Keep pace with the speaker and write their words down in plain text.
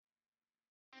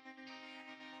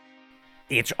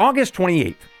It's August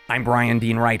 28th. I'm Brian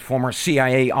Dean Wright, former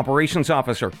CIA operations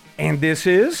officer, and this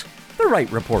is The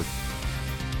Wright Report.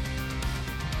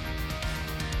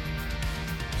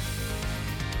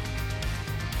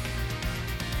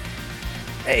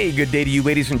 Hey, good day to you,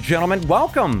 ladies and gentlemen.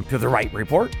 Welcome to The Wright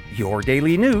Report, your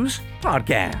daily news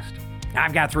podcast.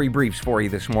 I've got three briefs for you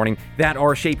this morning that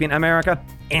are shaping America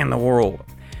and the world.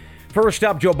 First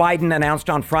up, Joe Biden announced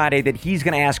on Friday that he's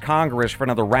going to ask Congress for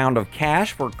another round of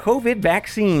cash for COVID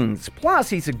vaccines. Plus,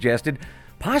 he suggested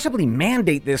possibly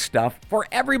mandate this stuff for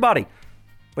everybody.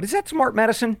 But is that smart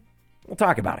medicine? We'll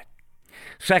talk about it.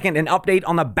 Second, an update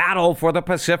on the battle for the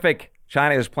Pacific.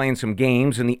 China is playing some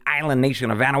games in the island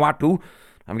nation of Vanuatu.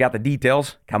 I've got the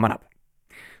details coming up.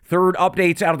 Third,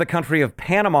 updates out of the country of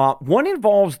Panama. One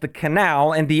involves the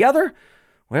canal and the other,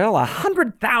 well,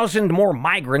 100,000 more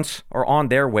migrants are on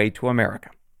their way to America.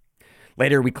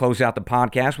 Later, we close out the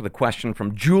podcast with a question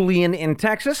from Julian in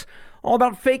Texas, all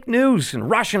about fake news and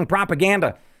Russian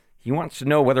propaganda. He wants to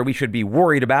know whether we should be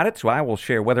worried about it, so I will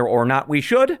share whether or not we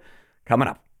should coming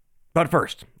up. But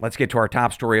first, let's get to our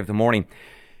top story of the morning.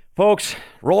 Folks,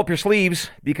 roll up your sleeves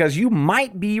because you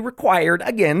might be required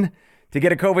again to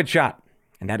get a COVID shot.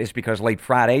 And that is because late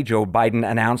Friday, Joe Biden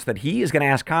announced that he is going to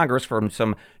ask Congress for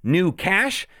some new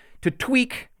cash to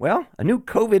tweak, well, a new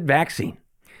COVID vaccine.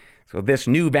 So this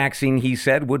new vaccine, he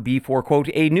said, would be for, quote,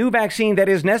 a new vaccine that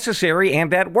is necessary and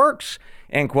that works,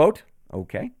 end quote.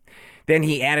 Okay. Then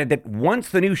he added that once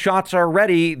the new shots are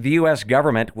ready, the U.S.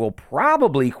 government will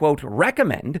probably, quote,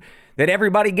 recommend that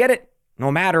everybody get it,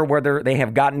 no matter whether they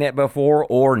have gotten it before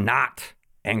or not,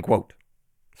 end quote.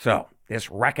 So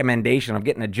this recommendation of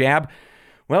getting a jab,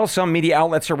 well, some media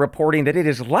outlets are reporting that it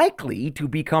is likely to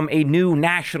become a new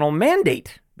national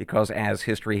mandate because, as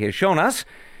history has shown us,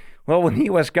 well, when the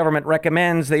U.S. government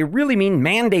recommends, they really mean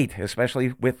mandate,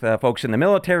 especially with folks in the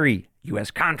military,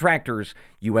 U.S. contractors,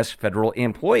 U.S. federal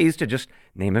employees, to just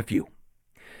name a few.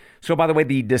 So, by the way,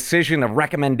 the decision of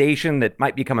recommendation that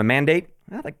might become a mandate,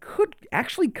 well, that could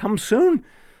actually come soon.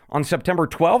 On September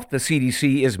 12th, the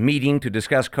CDC is meeting to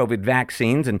discuss COVID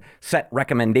vaccines and set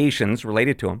recommendations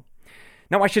related to them.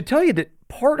 Now, I should tell you that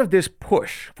part of this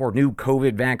push for new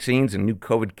COVID vaccines and new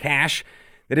COVID cash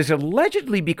that is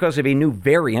allegedly because of a new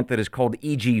variant that is called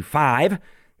EG5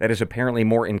 that is apparently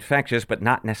more infectious but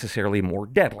not necessarily more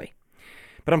deadly.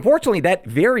 But unfortunately, that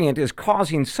variant is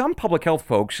causing some public health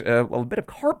folks a bit of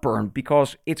heartburn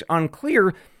because it's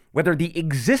unclear whether the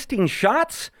existing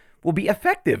shots will be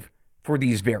effective for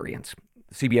these variants.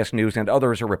 CBS News and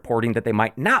others are reporting that they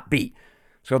might not be.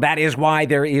 So that is why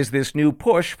there is this new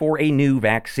push for a new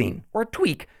vaccine or a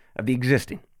tweak of the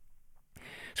existing.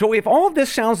 So if all of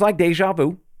this sounds like deja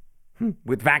vu,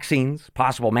 with vaccines,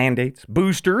 possible mandates,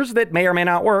 boosters that may or may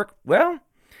not work, well,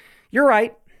 you're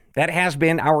right. That has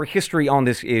been our history on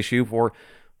this issue for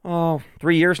 3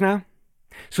 years now.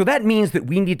 So that means that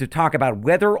we need to talk about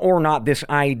whether or not this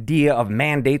idea of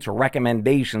mandates or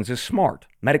recommendations is smart,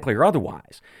 medically or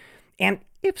otherwise. And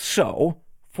if so,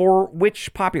 for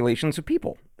which populations of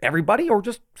people? Everybody or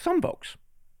just some folks?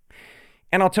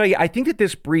 And I'll tell you, I think that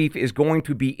this brief is going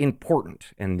to be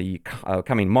important in the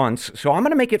coming months, so I'm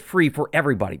going to make it free for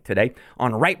everybody today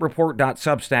on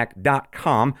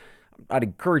wrightreport.substack.com. I'd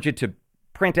encourage you to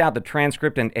print out the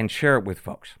transcript and share it with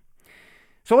folks.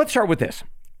 So let's start with this.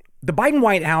 The Biden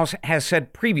White House has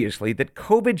said previously that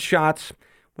COVID shots,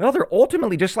 well, they're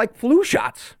ultimately just like flu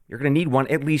shots. You're going to need one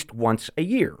at least once a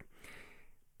year.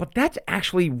 But that's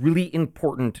actually really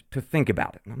important to think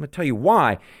about it. And I'm going to tell you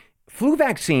why. Flu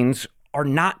vaccines are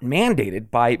not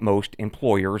mandated by most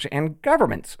employers and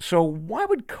governments. So why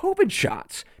would COVID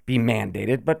shots be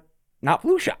mandated, but not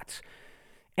flu shots?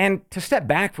 And to step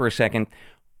back for a second,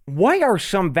 why are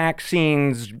some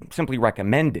vaccines simply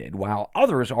recommended while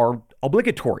others are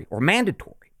obligatory or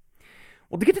mandatory?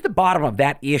 Well, to get to the bottom of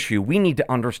that issue, we need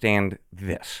to understand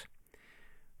this.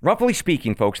 Roughly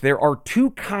speaking, folks, there are two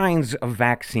kinds of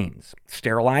vaccines,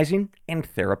 sterilizing and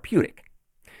therapeutic.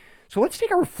 So let's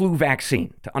take our flu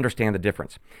vaccine to understand the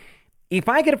difference. If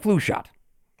I get a flu shot,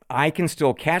 I can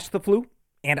still catch the flu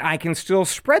and I can still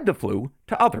spread the flu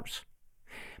to others.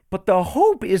 But the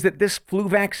hope is that this flu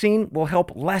vaccine will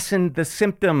help lessen the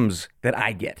symptoms that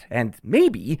I get, and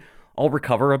maybe I'll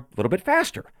recover a little bit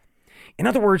faster. In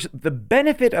other words, the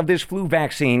benefit of this flu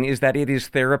vaccine is that it is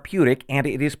therapeutic and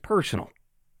it is personal.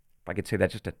 If I could say that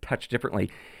just a touch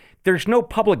differently, there's no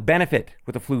public benefit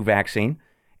with a flu vaccine.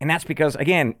 And that's because,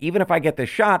 again, even if I get the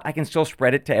shot, I can still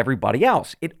spread it to everybody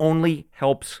else. It only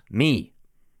helps me.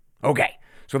 Okay,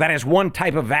 so that is one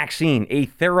type of vaccine, a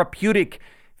therapeutic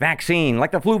vaccine,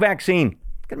 like the flu vaccine.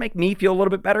 It's going to make me feel a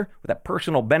little bit better with that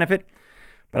personal benefit,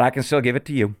 but I can still give it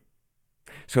to you.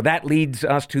 So that leads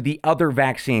us to the other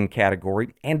vaccine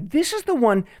category. And this is the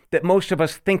one that most of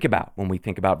us think about when we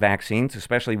think about vaccines,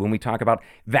 especially when we talk about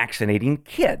vaccinating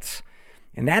kids.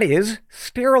 And that is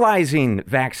sterilizing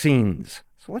vaccines.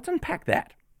 So let's unpack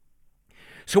that.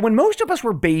 So when most of us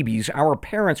were babies, our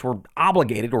parents were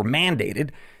obligated or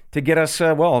mandated to get us,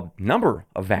 a number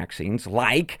of vaccines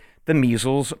like the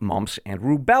measles, mumps, and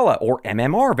rubella, or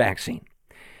MMR vaccine.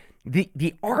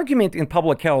 The argument in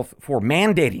public health for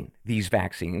mandating these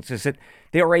vaccines is that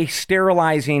they are a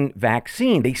sterilizing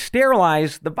vaccine. They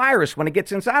sterilize the virus when it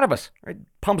gets inside of us. Right?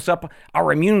 Pumps up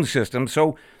our immune system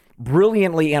so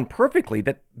brilliantly and perfectly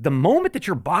that the moment that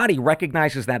your body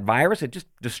recognizes that virus, it just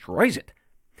destroys it.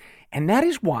 And that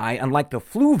is why, unlike the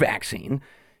flu vaccine,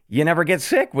 you never get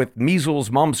sick with measles,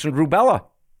 mumps, and rubella.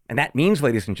 And that means,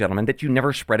 ladies and gentlemen, that you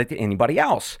never spread it to anybody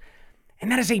else.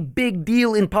 And that is a big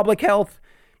deal in public health,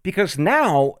 because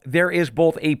now there is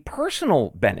both a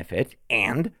personal benefit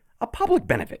and a public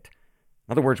benefit.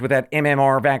 In other words, with that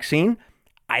MMR vaccine,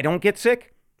 I don't get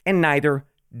sick, and neither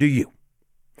do you.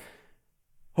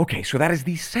 Okay, so that is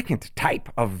the second type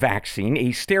of vaccine,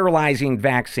 a sterilizing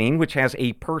vaccine, which has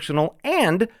a personal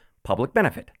and public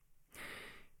benefit.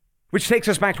 Which takes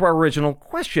us back to our original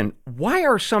question. Why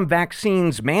are some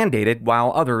vaccines mandated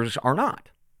while others are not?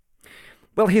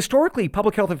 Well, historically,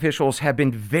 public health officials have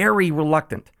been very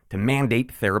reluctant to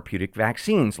mandate therapeutic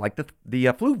vaccines like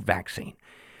the flu vaccine.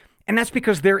 And that's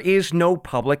because there is no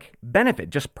public benefit,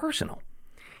 just personal.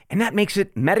 And that makes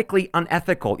it medically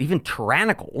unethical, even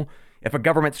tyrannical, if a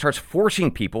government starts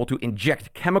forcing people to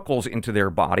inject chemicals into their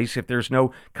bodies if there's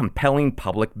no compelling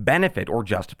public benefit or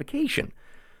justification.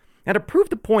 Now, to prove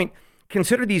the point,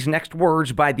 consider these next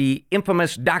words by the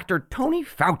infamous Dr. Tony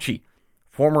Fauci,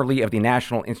 formerly of the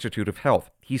National Institute of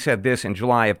Health. He said this in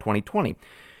July of 2020.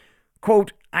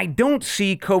 Quote, I don't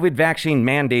see COVID vaccine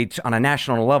mandates on a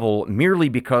national level merely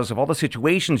because of all the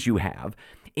situations you have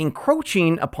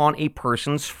encroaching upon a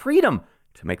person's freedom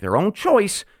to make their own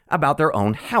choice about their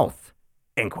own health,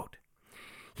 end quote.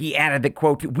 He added that,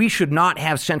 quote, we should not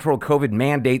have central COVID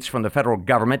mandates from the federal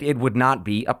government. It would not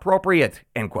be appropriate,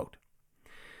 end quote.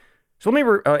 So let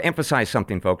me emphasize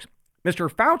something, folks. Mr.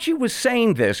 Fauci was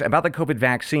saying this about the COVID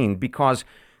vaccine because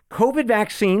COVID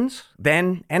vaccines,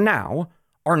 then and now,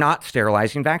 are not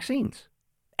sterilizing vaccines.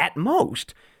 At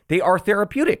most, they are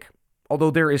therapeutic,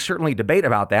 although there is certainly debate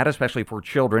about that, especially for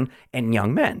children and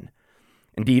young men.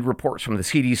 Indeed, reports from the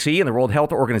CDC and the World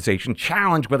Health Organization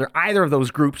challenge whether either of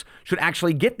those groups should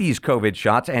actually get these COVID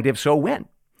shots, and if so, when.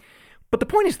 But the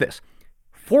point is this.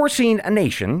 Forcing a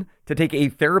nation to take a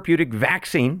therapeutic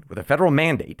vaccine with a federal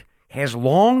mandate has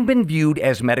long been viewed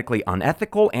as medically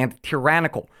unethical and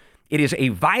tyrannical. It is a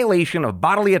violation of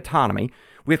bodily autonomy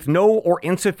with no or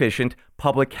insufficient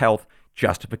public health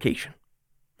justification.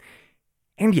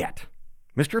 And yet,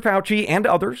 Mr. Fauci and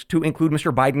others, to include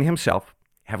Mr. Biden himself,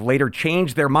 have later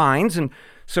changed their minds and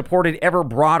supported ever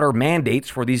broader mandates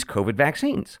for these COVID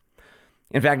vaccines.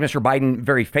 In fact, Mr. Biden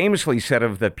very famously said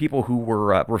of the people who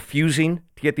were refusing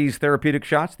to get these therapeutic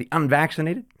shots, the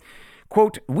unvaccinated,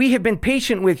 quote, we have been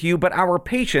patient with you, but our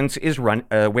patience is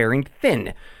wearing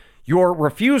thin. Your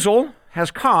refusal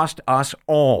has cost us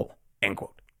all, end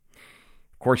quote.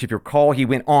 Of course, if you recall, he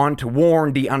went on to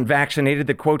warn the unvaccinated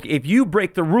that, quote, if you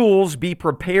break the rules, be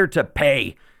prepared to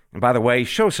pay. And by the way,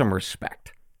 show some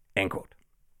respect, end quote.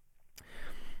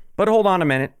 But hold on a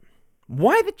minute.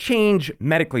 Why the change,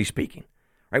 medically speaking?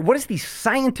 Right? What is the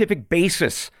scientific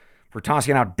basis for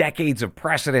tossing out decades of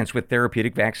precedents with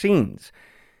therapeutic vaccines?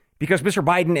 Because Mr.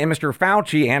 Biden and Mr.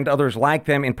 Fauci and others like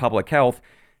them in public health,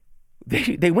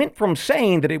 they went from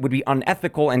saying that it would be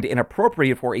unethical and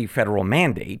inappropriate for a federal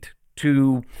mandate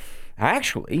to,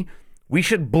 actually, we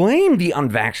should blame the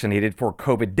unvaccinated for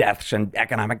COVID deaths and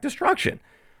economic destruction.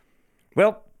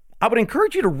 Well, I would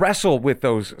encourage you to wrestle with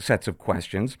those sets of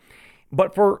questions.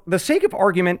 But for the sake of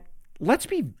argument, let's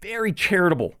be very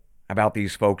charitable about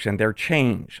these folks and their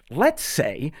change. Let's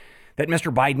say that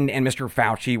Mr. Biden and Mr.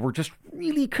 Fauci were just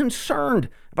really concerned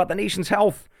about the nation's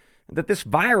health, that this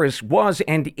virus was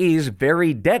and is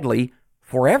very deadly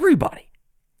for everybody.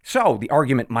 So the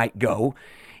argument might go,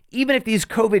 even if these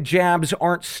COVID jabs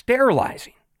aren't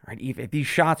sterilizing, right? If these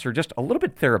shots are just a little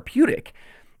bit therapeutic,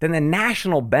 then the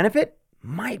national benefit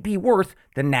might be worth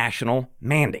the national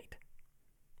mandate.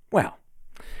 Well,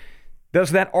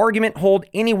 does that argument hold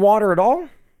any water at all?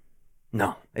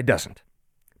 No, it doesn't.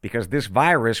 Because this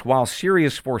virus, while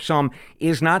serious for some,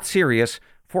 is not serious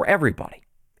for everybody.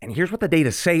 And here's what the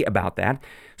data say about that,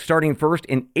 starting first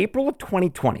in April of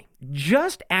 2020,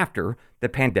 just after the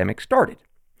pandemic started.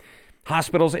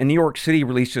 Hospitals in New York City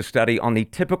released a study on the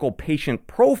typical patient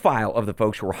profile of the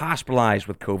folks who were hospitalized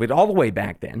with COVID all the way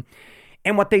back then.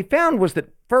 And what they found was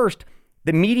that first,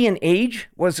 the median age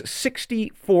was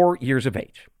 64 years of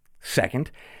age. Second,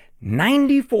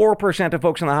 94% of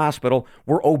folks in the hospital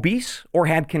were obese or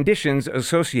had conditions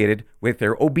associated with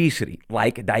their obesity,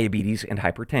 like diabetes and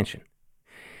hypertension.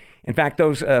 In fact,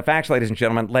 those facts, ladies and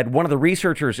gentlemen, led one of the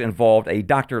researchers involved, a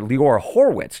Dr. Leora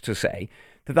Horwitz, to say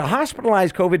that the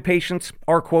hospitalized COVID patients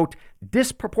are, quote,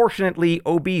 disproportionately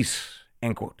obese,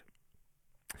 end quote.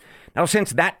 Now, since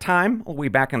that time, all the way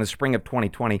back in the spring of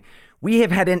 2020, we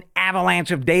have had an avalanche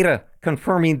of data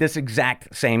confirming this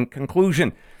exact same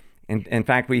conclusion. In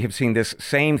fact, we have seen this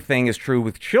same thing is true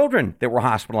with children that were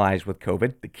hospitalized with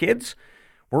COVID. The kids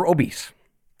were obese.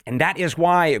 And that is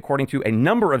why, according to a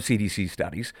number of CDC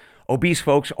studies, obese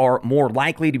folks are more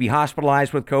likely to be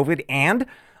hospitalized with COVID and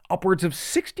upwards of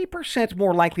 60%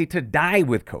 more likely to die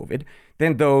with COVID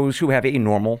than those who have a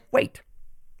normal weight.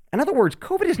 In other words,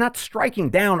 COVID is not striking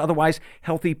down otherwise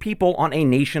healthy people on a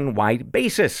nationwide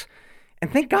basis.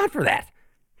 And thank God for that.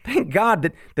 Thank God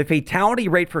that the fatality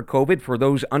rate for COVID for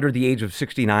those under the age of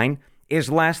 69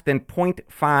 is less than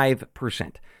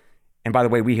 0.5%. And by the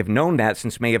way, we have known that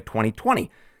since May of 2020.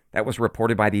 That was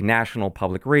reported by the National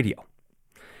Public Radio.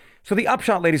 So the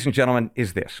upshot, ladies and gentlemen,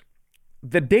 is this.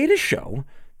 The data show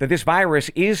that this virus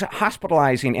is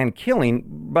hospitalizing and killing,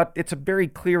 but it's a very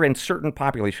clear and certain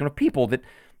population of people that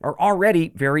are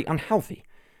already very unhealthy.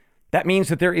 That means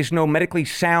that there is no medically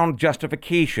sound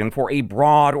justification for a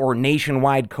broad or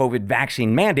nationwide COVID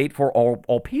vaccine mandate for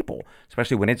all people,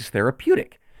 especially when it's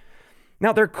therapeutic.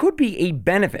 Now, there could be a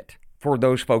benefit for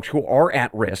those folks who are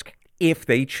at risk if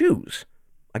they choose.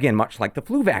 Again, much like the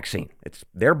flu vaccine. It's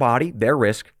their body, their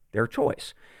risk, their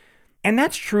choice. And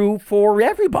that's true for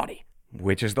everybody,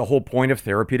 which is the whole point of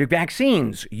therapeutic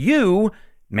vaccines. You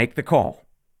make the call.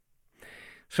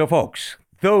 So, folks,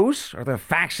 those are the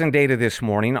facts and data this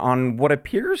morning on what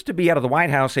appears to be out of the White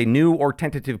House a new or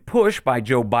tentative push by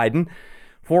Joe Biden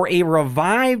for a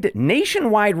revived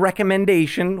nationwide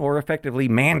recommendation or effectively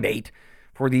mandate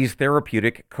for these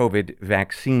therapeutic COVID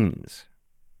vaccines.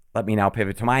 Let me now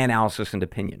pivot to my analysis and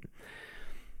opinion.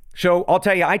 So I'll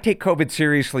tell you, I take COVID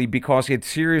seriously because it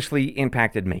seriously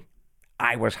impacted me.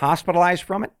 I was hospitalized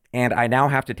from it, and I now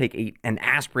have to take an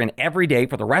aspirin every day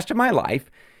for the rest of my life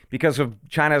because of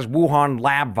China's Wuhan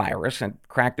lab virus and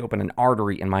cracked open an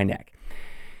artery in my neck.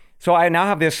 So I now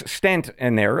have this stent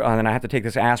in there, and I have to take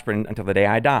this aspirin until the day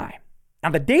I die.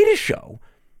 Now, the data show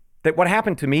that what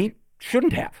happened to me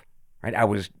shouldn't have, right? I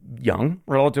was young,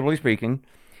 relatively speaking,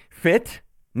 fit,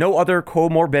 no other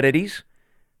comorbidities,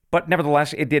 but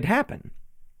nevertheless, it did happen.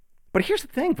 But here's the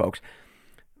thing, folks.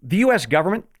 The U.S.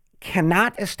 government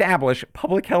cannot establish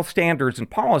public health standards and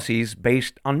policies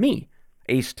based on me,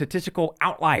 a statistical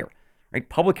outlier, right?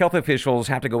 Public health officials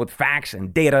have to go with facts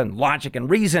and data and logic and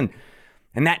reason.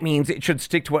 And that means it should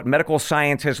stick to what medical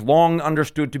science has long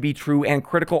understood to be true and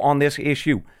critical on this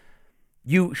issue.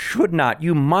 You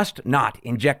must not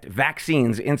inject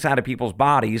vaccines inside of people's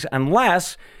bodies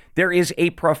unless there is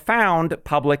a profound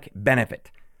public benefit.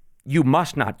 You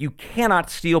must not. You cannot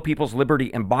steal people's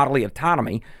liberty and bodily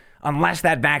autonomy unless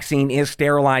that vaccine is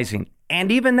sterilizing.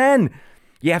 And even then,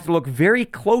 you have to look very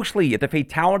closely at the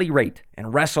fatality rate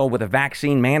and wrestle with a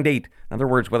vaccine mandate. In other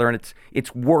words, whether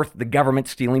it's worth the government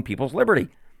stealing people's liberty.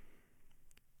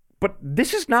 But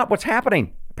this is not what's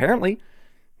happening. Apparently,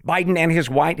 Biden and his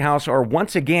White House are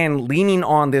once again leaning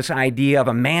on this idea of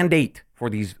a mandate for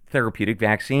these therapeutic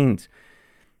vaccines.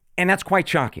 And that's quite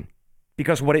shocking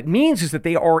because what it means is that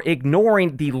they are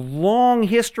ignoring the long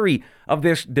history of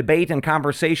this debate and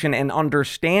conversation and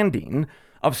understanding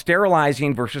of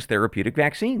sterilizing versus therapeutic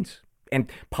vaccines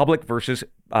and public versus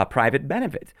private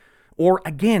benefit. Or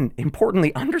again,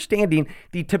 importantly, understanding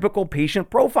the typical patient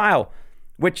profile,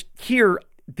 which here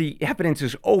the evidence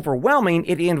is overwhelming.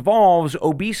 It involves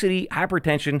obesity,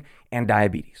 hypertension, and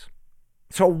diabetes.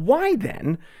 So why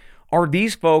then are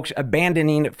these folks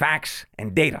abandoning facts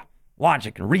and data,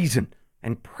 logic and reason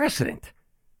and precedent?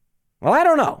 Well, I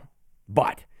don't know,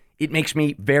 but it makes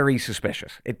me very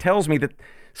suspicious. It tells me that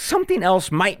something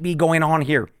else might be going on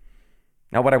here.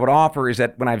 Now, what I would offer is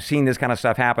that when I've seen this kind of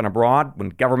stuff happen abroad, when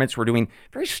governments were doing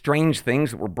very strange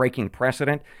things that were breaking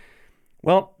precedent,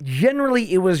 well,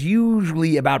 generally it was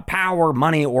usually about power,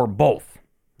 money, or both.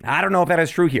 Now, I don't know if that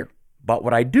is true here, but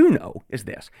what I do know is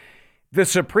this. The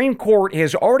Supreme Court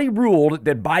has already ruled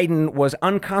that Biden was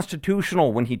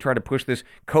unconstitutional when he tried to push this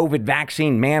COVID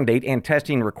vaccine mandate and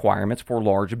testing requirements for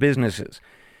large businesses.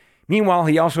 Meanwhile,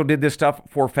 he also did this stuff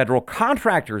for federal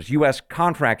contractors, U.S.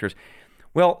 contractors.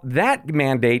 Well, that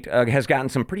mandate has gotten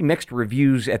some pretty mixed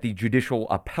reviews at the judicial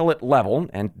appellate level,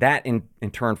 and that in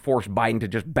turn forced Biden to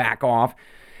just back off.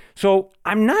 So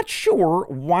I'm not sure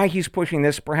why he's pushing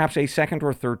this perhaps a second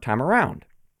or third time around.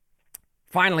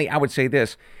 Finally, I would say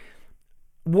this.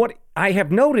 What I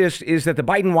have noticed is that the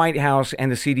Biden White House and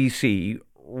the CDC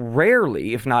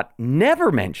rarely, if not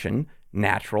never, mention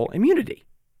natural immunity.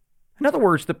 In other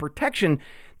words, the protection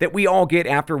that we all get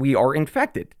after we are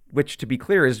infected, which, to be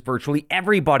clear, is virtually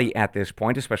everybody at this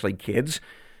point, especially kids.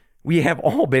 We have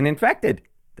all been infected.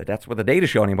 That's what the data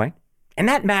show anyway. And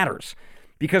that matters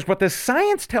because what the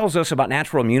science tells us about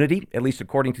natural immunity, at least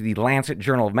according to the Lancet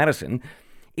Journal of Medicine,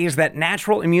 is that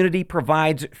natural immunity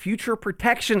provides future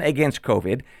protection against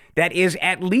COVID that is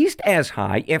at least as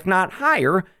high, if not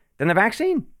higher, than the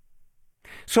vaccine.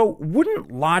 So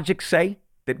wouldn't logic say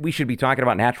that we should be talking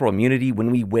about natural immunity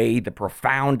when we weigh the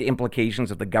profound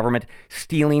implications of the government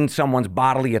stealing someone's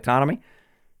bodily autonomy?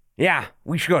 Yeah,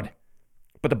 we should.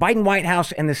 But the Biden White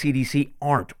House and the CDC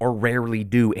aren't or rarely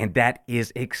do, and that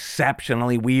is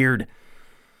exceptionally weird.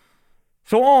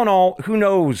 So all in all, who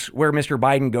knows where Mr.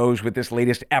 Biden goes with this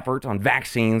latest effort on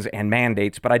vaccines and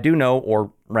mandates, but I do know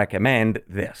or recommend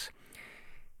this.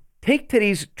 Take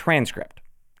today's transcript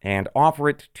and offer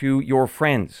it to your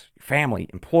friends, family,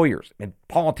 employers, and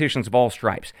politicians of all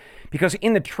stripes. Because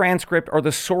in the transcript are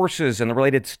the sources and the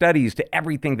related studies to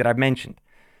everything that I've mentioned.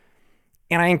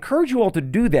 And I encourage you all to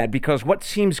do that because what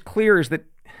seems clear is that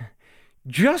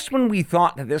just when we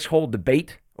thought that this whole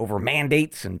debate over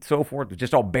mandates and so forth was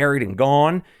just all buried and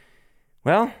gone,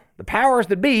 well, the powers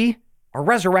that be are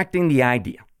resurrecting the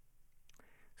idea.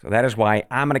 So that is why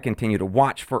I'm going to continue to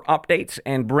watch for updates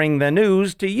and bring the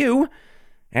news to you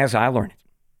as I learn it.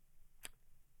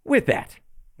 With that,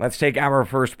 let's take our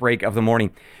first break of the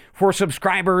morning. For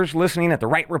subscribers listening at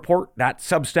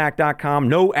therighreport.substack.com,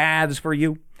 no ads for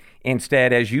you.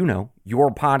 Instead, as you know,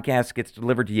 your podcast gets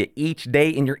delivered to you each day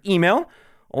in your email,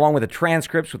 along with the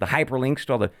transcripts with the hyperlinks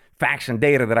to all the facts and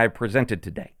data that I've presented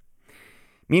today.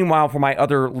 Meanwhile, for my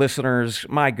other listeners,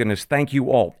 my goodness, thank you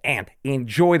all. And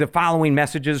enjoy the following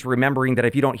messages, remembering that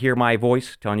if you don't hear my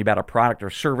voice telling you about a product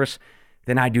or service,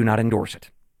 then I do not endorse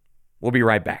it. We'll be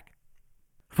right back.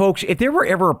 Folks, if there were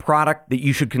ever a product that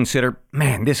you should consider,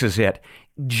 man, this is it.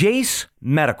 Jase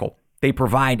Medical. They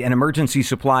provide an emergency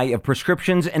supply of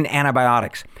prescriptions and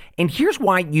antibiotics. And here's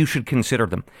why you should consider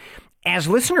them. As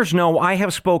listeners know, I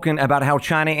have spoken about how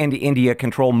China and India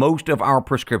control most of our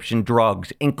prescription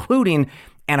drugs, including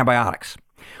antibiotics.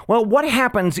 Well, what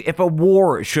happens if a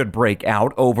war should break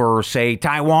out over, say,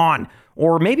 Taiwan,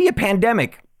 or maybe a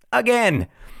pandemic again?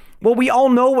 Well, we all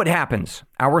know what happens.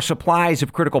 Our supplies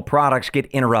of critical products get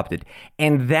interrupted,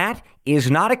 and that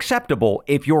is not acceptable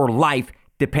if your life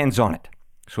depends on it.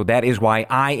 So that is why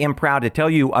I am proud to tell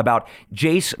you about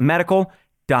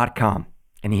JaceMedical.com.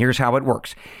 And here's how it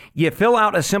works. You fill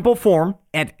out a simple form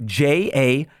at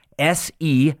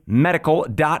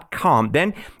JaceMedical.com.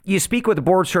 Then you speak with a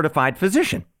board-certified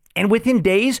physician. And within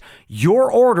days, your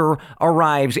order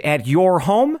arrives at your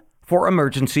home for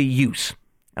emergency use.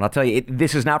 And I'll tell you,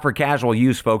 this is not for casual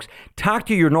use, folks. Talk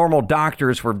to your normal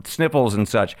doctors for sniffles and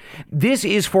such. This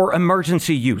is for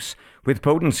emergency use, with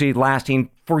potency lasting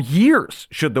for years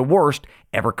should the worst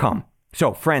ever come.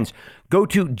 So, friends, go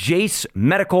to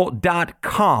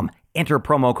JaceMedical.com, enter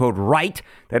promo code RIGHT,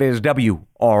 that is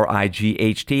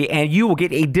WRIGHT, and you will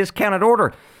get a discounted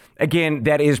order. Again,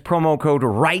 that is promo code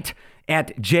RIGHT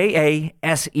at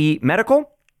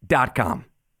JaceMedical.com.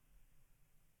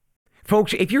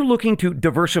 Folks, if you're looking to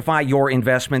diversify your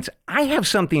investments, I have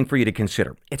something for you to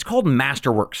consider. It's called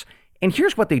Masterworks, and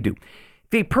here's what they do.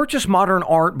 They purchase modern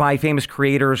art by famous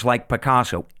creators like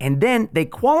Picasso, and then they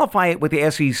qualify it with the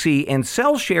SEC and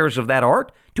sell shares of that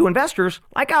art to investors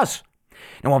like us.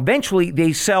 Now, eventually,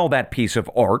 they sell that piece of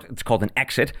art. It's called an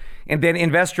exit. And then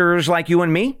investors like you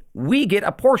and me, we get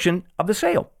a portion of the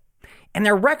sale. And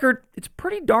their record, it's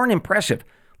pretty darn impressive.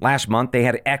 Last month, they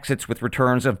had exits with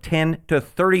returns of 10 to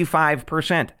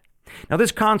 35%. Now,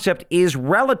 this concept is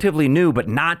relatively new, but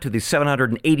not to the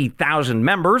 780,000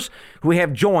 members who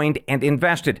have joined and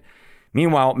invested.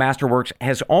 Meanwhile, Masterworks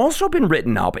has also been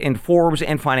written up in Forbes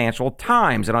and Financial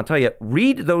Times. And I'll tell you,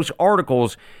 read those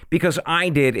articles because I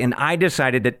did, and I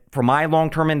decided that for my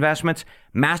long-term investments,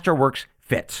 Masterworks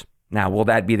fits. Now, will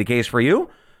that be the case for you?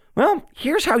 Well,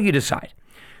 here's how you decide.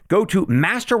 Go to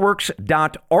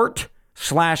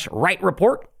masterworks.art/Wright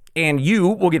Report. And you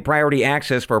will get priority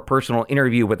access for a personal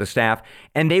interview with the staff,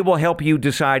 and they will help you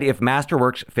decide if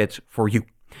Masterworks fits for you.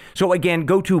 So again,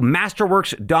 go to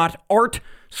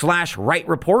masterworks.art/Wright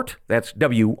Report. That's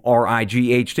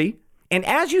WRIGHT. And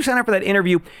as you sign up for that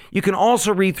interview, you can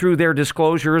also read through their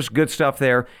disclosures, good stuff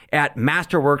there, at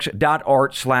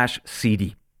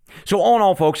masterworks.art/CD. So all in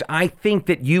all, folks, I think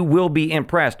that you will be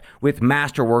impressed with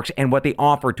Masterworks and what they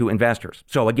offer to investors.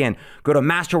 So again, go to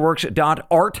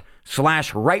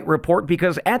masterworks.art/Wright Report,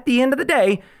 because at the end of the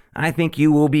day, I think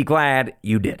you will be glad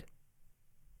you did.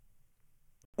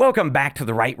 Welcome back to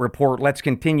the Wright Report. Let's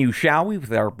continue, shall we,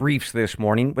 with our briefs this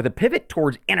morning with a pivot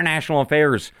towards international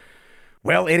affairs.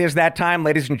 Well, it is that time,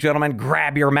 ladies and gentlemen.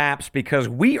 Grab your maps, because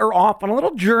we are off on a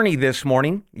little journey this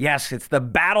morning. Yes, it's the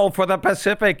battle for the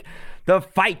Pacific, the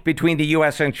fight between the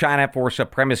U.S. and China for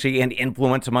supremacy and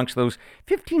influence amongst those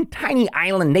 15 tiny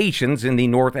island nations in the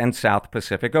North and South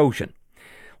Pacific Ocean.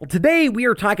 Well, today we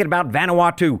are talking about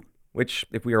Vanuatu, which,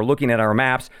 if we are looking at our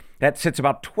maps, that sits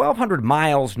about 1,200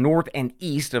 miles north and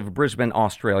east of Brisbane,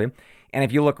 Australia. And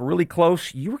if you look really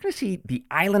close, you're going to see the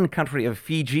island country of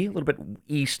Fiji, a little bit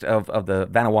east of the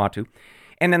Vanuatu.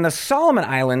 And then the Solomon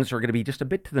Islands are going to be just a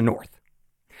bit to the north.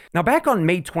 Now, back on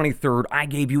May 23rd, I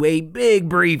gave you a big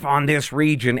brief on this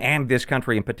region and this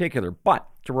country in particular. But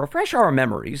to refresh our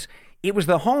memories, it was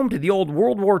the home to the old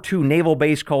World War II naval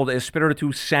base called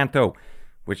Espiritu Santo,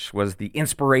 which was the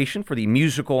inspiration for the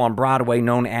musical on Broadway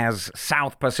known as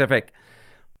South Pacific.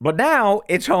 But now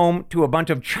it's home to a bunch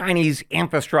of Chinese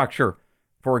infrastructure.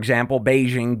 For example,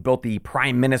 Beijing built the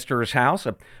Prime Minister's house,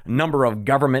 a number of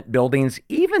government buildings,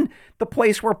 even the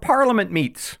place where Parliament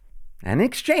meets. And in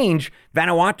exchange,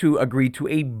 Vanuatu agreed to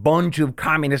a bunch of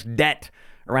communist debt,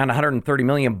 around $130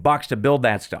 million to build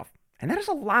that stuff. And that is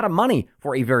a lot of money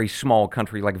for a very small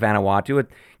country like Vanuatu.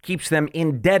 It keeps them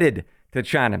indebted to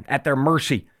China, at their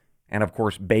mercy. And of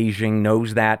course, Beijing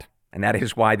knows that. And that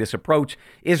is why this approach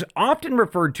is often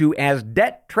referred to as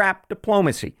debt trap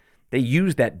diplomacy. They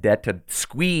use that debt to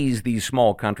squeeze these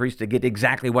small countries to get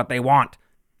exactly what they want.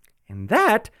 And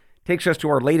that takes us to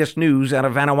our latest news out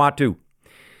of Vanuatu.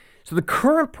 So the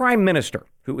current prime minister,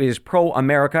 who is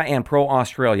pro-America and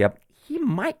pro-Australia, he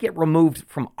might get removed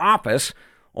from office,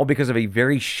 all because of a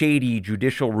very shady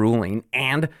judicial ruling,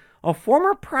 and a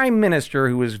former prime minister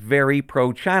who is very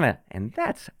pro-China. And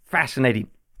that's fascinating.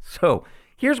 So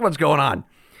here's what's going on.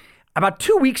 About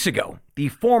 2 weeks ago, the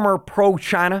former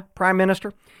pro-China prime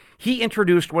minister, he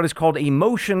introduced what is called a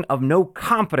motion of no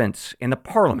confidence in the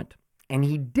parliament. And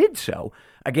he did so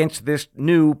against this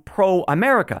new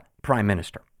pro-America prime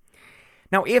minister.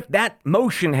 Now, if that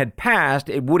motion had passed,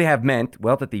 it would have meant,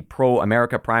 well, that the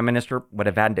pro-America prime minister would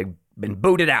have had to been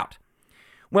booted out.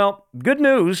 Well, good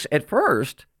news. At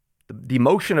first, the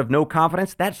motion of no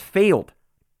confidence, that failed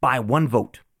by one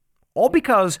vote. All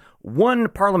because one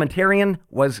parliamentarian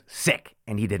was sick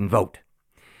and he didn't vote.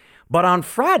 But on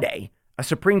Friday, a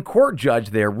Supreme Court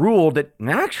judge there ruled that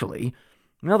actually,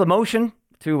 the motion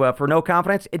for no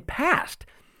confidence, it passed.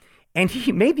 And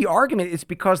he made the argument it's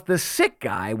because the sick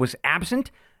guy was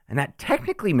absent, and that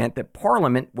technically meant that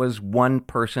Parliament was one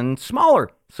person smaller.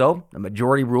 So the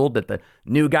majority ruled that the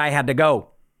new guy had to go.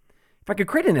 If I could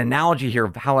create an analogy here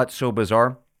of how that's so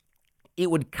bizarre,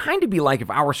 it would kind of be like if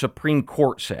our Supreme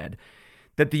Court said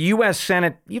that the U.S.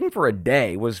 Senate, even for a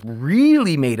day, was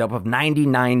really made up of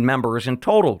 99 members in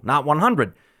total, not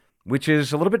 100, which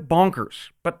is a little bit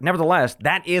bonkers. But nevertheless,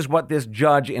 that is what this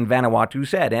judge in Vanuatu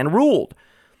said and ruled.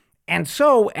 And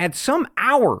so at some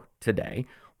hour today,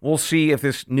 we'll see if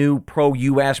this new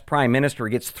pro-U.S. prime minister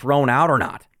gets thrown out or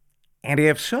not. And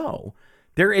if so,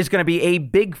 there is going to be a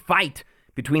big fight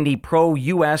between the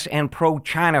pro-U.S. and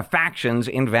pro-China factions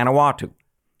in Vanuatu.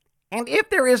 And if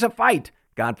there is a fight,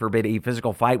 God forbid a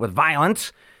physical fight with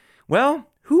violence, well,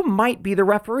 who might be the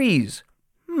referees?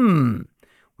 Well,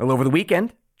 over the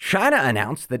weekend, China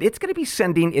announced that it's going to be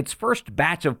sending its first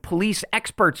batch of police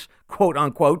experts, quote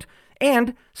unquote,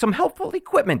 and some helpful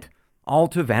equipment, all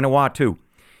to Vanuatu.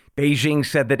 Beijing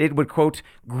said that it would, quote,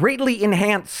 greatly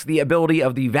enhance the ability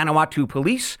of the Vanuatu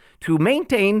police to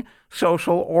maintain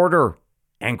social order,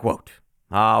 end quote.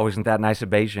 Oh, isn't that nice of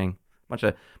Beijing? Bunch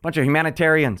of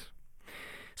humanitarians.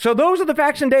 So those are the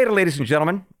facts and data, ladies and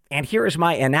gentlemen. And here is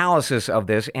my analysis of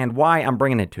this and why I'm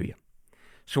bringing it to you.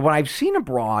 So what I've seen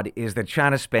abroad is that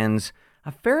China spends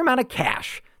a fair amount of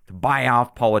cash to buy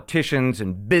off politicians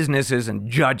and businesses and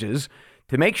judges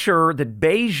to make sure that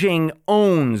Beijing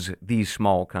owns these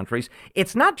small countries.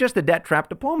 It's not just the debt trap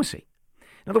diplomacy.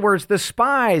 In other words, the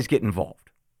spies get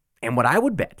involved. And what I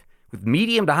would bet, with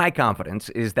medium to high confidence,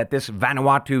 is that this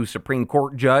Vanuatu Supreme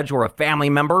Court judge or a family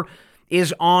member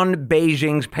is on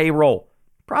Beijing's payroll.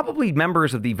 Probably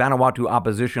members of the Vanuatu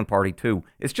opposition party, too.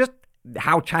 It's just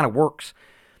how China works.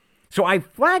 So I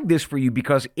flagged this for you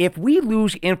because if we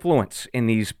lose influence in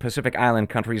these Pacific Island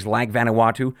countries like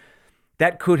Vanuatu,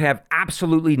 that could have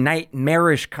absolutely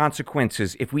nightmarish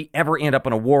consequences if we ever end up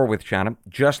in a war with China,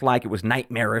 just like it was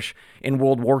nightmarish in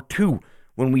World War II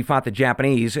when we fought the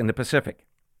Japanese in the Pacific.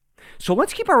 So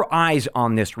let's keep our eyes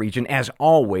on this region, as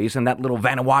always, and that little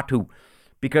Vanuatu,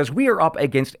 because we are up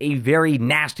against a very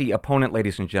nasty opponent,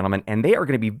 ladies and gentlemen, and they are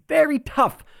going to be very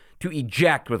tough to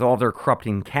eject with all their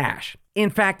corrupting cash.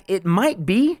 In fact, it might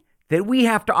be that we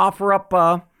have to offer up,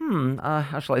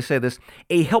 how shall I say this,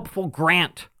 a helpful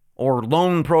grant or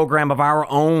loan program of our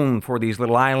own for these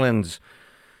little islands.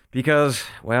 Because,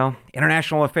 well,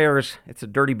 international affairs, it's a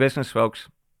dirty business, folks,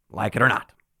 like it or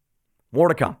not. More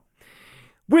to come.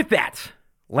 With that,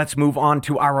 let's move on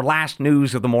to our last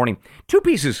news of the morning. Two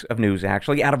pieces of news,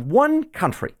 actually, out of one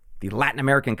country, the Latin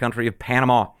American country of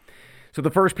Panama. So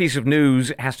the first piece of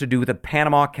news has to do with the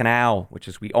Panama Canal, which,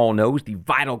 as we all know, is the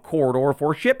vital corridor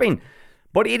for shipping.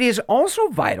 But it is also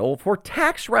vital for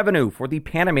tax revenue for the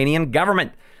Panamanian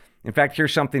government. In fact,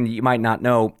 here's something that you might not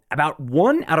know. About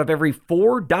 1 out of every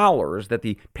 $4 that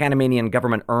the Panamanian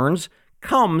government earns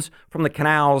comes from the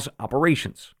canal's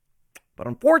operations. But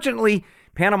unfortunately,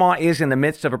 Panama is in the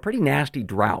midst of a pretty nasty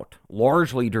drought,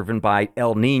 largely driven by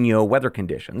El Nino weather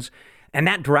conditions. And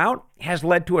that drought has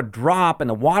led to a drop in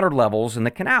the water levels in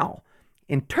the canal.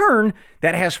 In turn,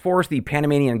 that has forced the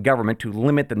Panamanian government to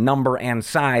limit the number and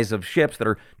size of ships that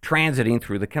are transiting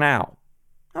through the canal.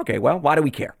 Okay, well, why do we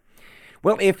care?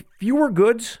 Well, if fewer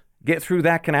goods get through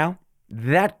that canal,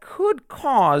 that could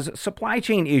cause supply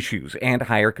chain issues and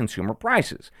higher consumer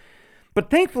prices. But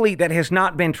thankfully, that has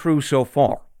not been true so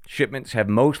far. Shipments have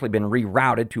mostly been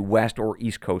rerouted to West or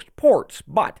East Coast ports,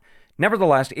 but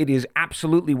nevertheless, it is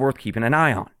absolutely worth keeping an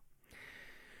eye on.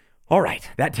 All right,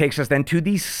 that takes us then to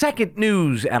the second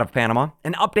news out of Panama,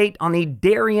 an update on the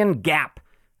Darien Gap.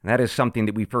 That is something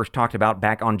that we first talked about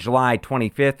back on July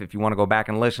 25th, if you want to go back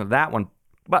and listen to that one.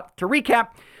 But to recap,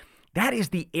 that is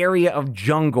the area of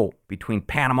jungle between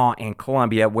Panama and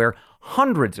Colombia where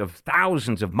hundreds of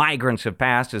thousands of migrants have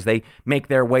passed as they make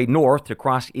their way north to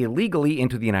cross illegally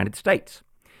into the United States.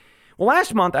 Well,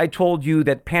 last month I told you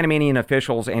that Panamanian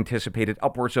officials anticipated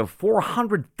upwards of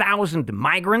 400,000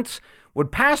 migrants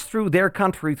would pass through their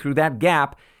country through that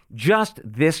gap just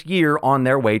this year on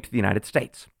their way to the United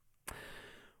States.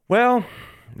 Well,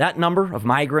 that number of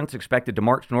migrants expected to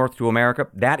march north to America,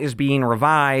 that is being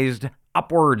revised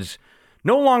upwards.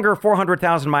 No longer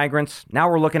 400,000 migrants. Now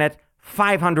we're looking at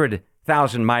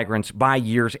 500,000 migrants by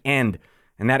year's end.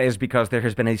 And that is because there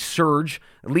has been a surge,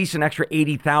 at least an extra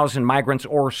 80,000 migrants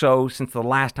or so since the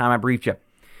last time I briefed you.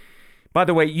 By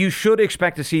the way, you should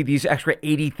expect to see these extra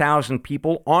 80,000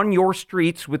 people on your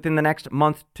streets within the next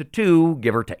month to two,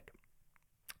 give or take.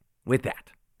 With that,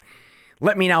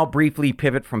 let me now briefly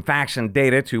pivot from facts and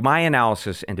data to my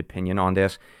analysis and opinion on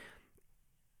this.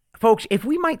 Folks, if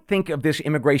we might think of this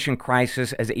immigration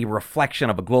crisis as a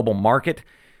reflection of a global market,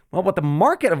 well, what the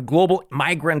market of global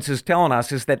migrants is telling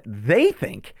us is that they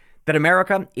think that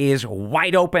America is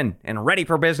wide open and ready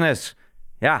for business.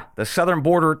 Yeah, the southern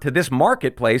border to this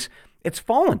marketplace, it's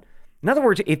fallen. In other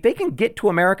words, if they can get to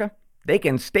America, they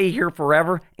can stay here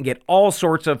forever and get all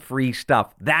sorts of free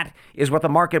stuff. That is what the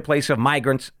marketplace of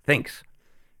migrants thinks.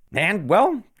 And,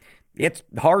 well, it's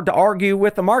hard to argue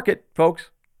with the market,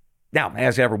 folks. Now,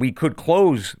 as ever, we could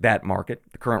close that market.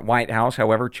 The current White House,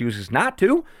 however, chooses not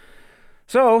to.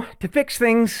 So, to fix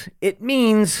things, it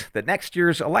means that next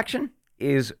year's election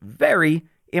is very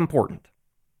important.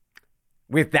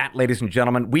 With that, ladies and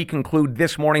gentlemen, we conclude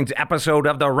this morning's episode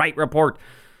of The Wright Report.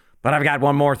 But I've got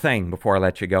one more thing before I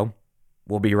let you go.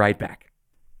 We'll be right back.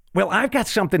 Well, I've got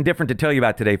something different to tell you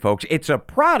about today, folks. It's a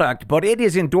product, but it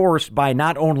is endorsed by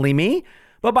not only me,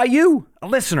 but by you, a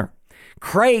listener.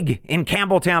 Craig in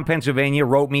Campbelltown, Pennsylvania,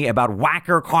 wrote me about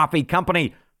Whacker Coffee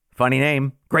Company. Funny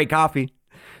name, great coffee.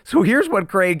 So here's what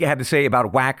Craig had to say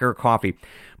about Whacker Coffee.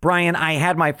 Brian, I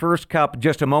had my first cup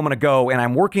just a moment ago, and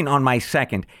I'm working on my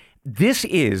second. This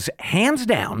is, hands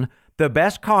down, the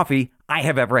best coffee I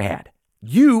have ever had.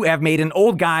 You have made an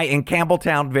old guy in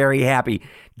Campbelltown very happy.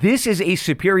 This is a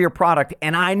superior product,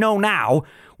 and I know now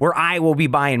where I will be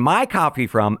buying my coffee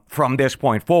from this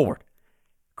point forward.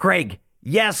 Craig,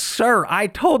 yes, sir. I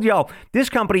told y'all,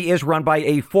 this company is run by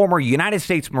a former United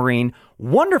States Marine,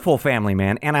 wonderful family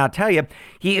man, and I'll tell you,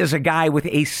 he is a guy with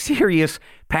a serious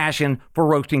passion for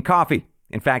roasting coffee.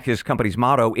 In fact, his company's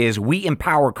motto is, "We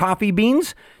empower coffee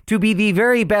beans to be the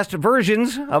very best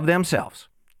versions of themselves."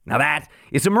 Now that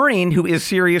is a Marine who is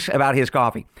serious about his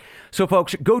coffee. So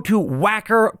folks, go to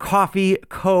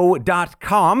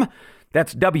wackercoffeeco.com.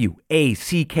 That's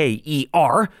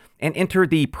WACKER, and enter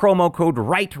the promo code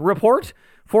WRIGHT REPORT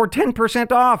for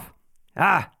 10% off.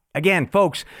 Again,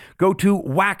 folks, go to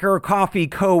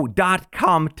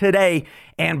wackercoffeeco.com today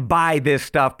and buy this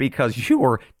stuff because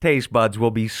your taste buds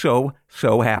will be so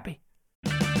happy.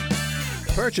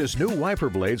 Purchase new wiper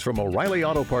blades from O'Reilly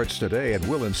Auto Parts today and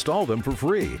we'll install them for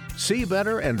free. See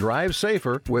better and drive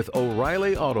safer with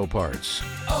O'Reilly Auto Parts.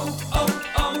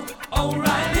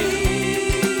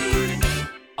 O'Reilly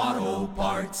Auto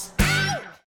Parts.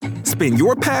 Spin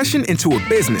your passion into a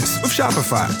business with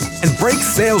Shopify and break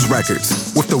sales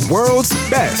records with the world's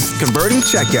best converting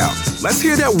checkout. Let's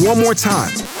hear that one more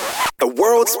time. The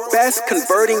world's best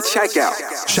converting checkout.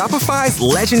 Shopify's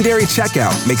legendary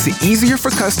checkout makes it easier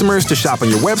for customers to shop on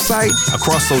your website,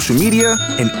 across social media,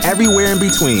 and everywhere in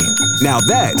between. Now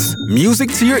that's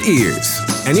music to your ears.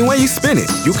 Any way you spin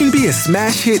it, you can be a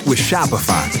smash hit with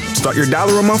Shopify. Start your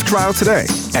 $1 a month trial today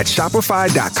at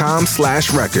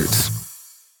shopify.com/records.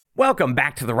 Welcome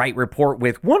back to The Right Report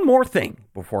with one more thing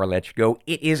before I let you go.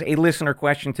 It is a listener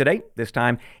question today, this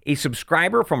time a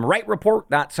subscriber from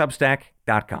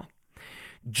rightreport.substack.com.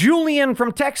 Julian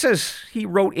from Texas, he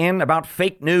wrote in about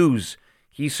fake news.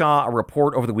 He saw a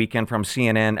report over the weekend from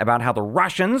CNN about how the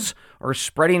Russians are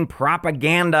spreading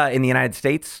propaganda in the United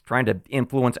States, trying to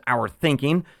influence our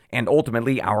thinking and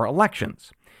ultimately our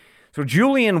elections. So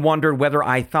Julian wondered whether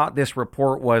I thought this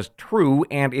report was true,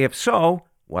 and if so,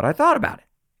 what I thought about it.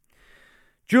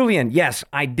 Julian, yes,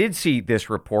 I did see this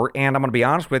report, and I'm going to be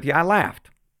honest with you, I laughed.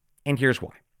 And here's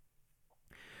why.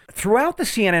 Throughout the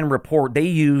CNN report, they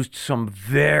used some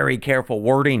very careful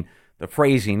wording. The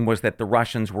phrasing was that the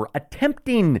Russians were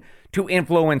attempting to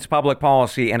influence public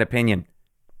policy and opinion.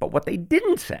 But what they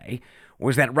didn't say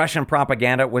was that Russian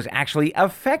propaganda was actually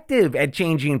effective at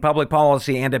changing public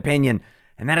policy and opinion.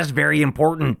 And that is very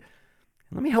important.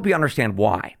 Let me help you understand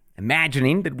why.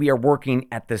 Imagining that we are working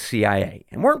at the CIA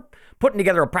and we're putting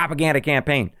together a propaganda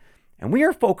campaign, and we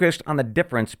are focused on the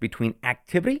difference between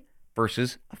activity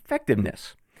versus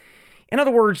effectiveness. In other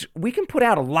words, we can put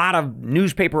out a lot of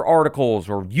newspaper articles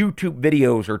or YouTube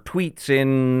videos or tweets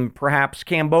in perhaps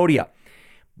Cambodia.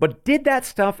 But did that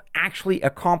stuff actually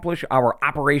accomplish our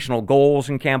operational goals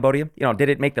in Cambodia? Did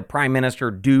it make the prime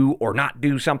minister do or not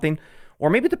do something?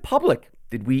 Or maybe the public,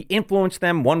 did we influence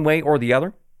them one way or the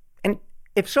other? And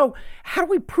if so, how do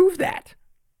we prove that?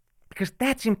 Because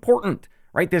that's important,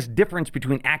 right? This difference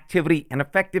between activity and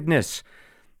effectiveness.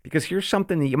 Because here's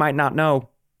something that you might not know.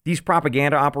 These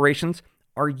propaganda operations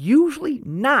are usually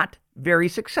not very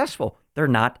successful. They're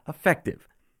not effective.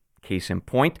 Case in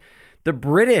point, the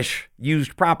British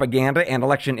used propaganda and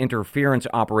election interference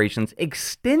operations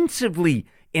extensively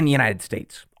in the United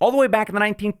States. All the way back in the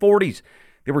 1940s,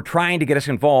 they were trying to get us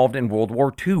involved in World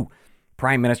War II.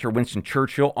 Prime Minister Winston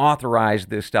Churchill authorized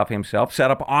this stuff himself,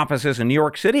 set up offices in New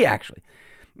York City, actually.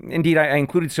 Indeed, I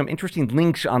included some interesting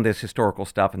links on this historical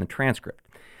stuff in the transcript.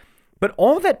 But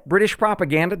all that British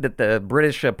propaganda that the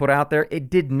British put out there,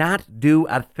 it did not do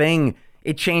a thing.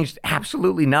 It changed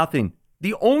absolutely nothing.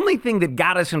 The only thing that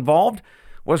got us involved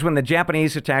was when the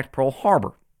Japanese attacked Pearl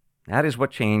Harbor. That is what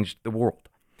changed the world.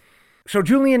 So,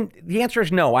 Julian, the answer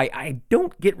is no. I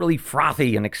don't get really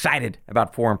frothy and excited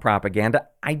about foreign propaganda.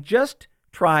 I just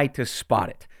try to spot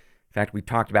it. In fact, we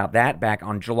talked about that back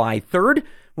on July 3rd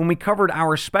when we covered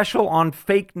our special on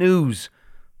fake news.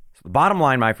 So the bottom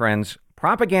line, my friends,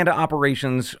 propaganda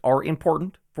operations are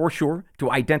important, for sure,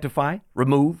 to identify,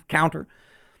 remove, counter.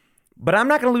 But I'm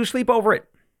not going to lose sleep over it.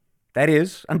 That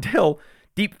is, until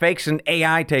deep fakes and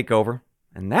AI take over.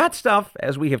 And that stuff,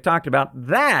 as we have talked about,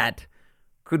 that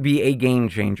could be a game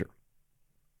changer.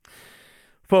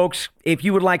 Folks, if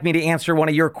you would like me to answer one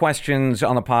of your questions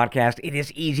on the podcast, it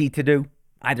is easy to do.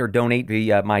 Either donate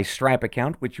via my Stripe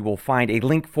account, which you will find a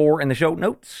link for in the show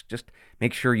notes. Just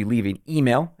make sure you leave an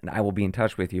email, and I will be in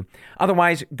touch with you.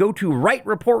 Otherwise, go to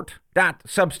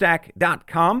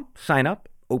rightreport.substack.com, sign up,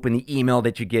 open the email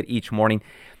that you get each morning,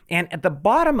 and at the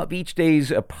bottom of each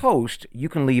day's post, you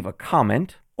can leave a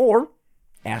comment or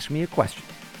ask me a question.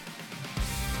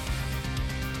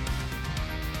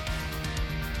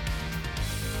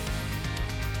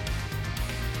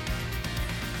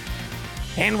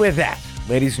 And with that,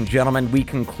 ladies and gentlemen, we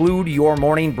conclude your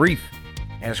morning brief.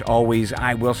 As always,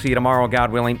 I will see you tomorrow,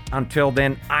 God willing. Until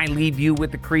then, I leave you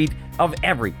with the creed of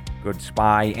every good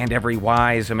spy and every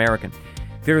wise American.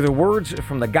 They're the words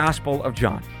from the Gospel of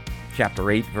John, chapter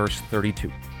 8, verse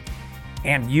 32.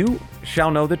 And you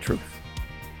shall know the truth,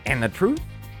 and the truth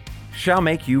shall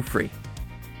make you free.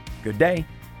 Good day.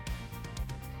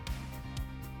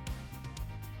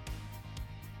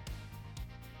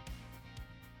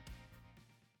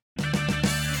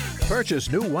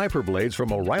 Purchase new wiper blades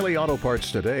from O'Reilly Auto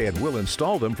Parts today and we'll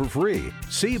install them for free.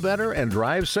 See better and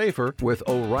drive safer with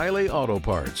O'Reilly Auto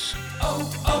Parts.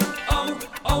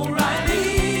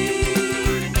 O'Reilly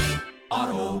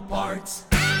Auto Parts.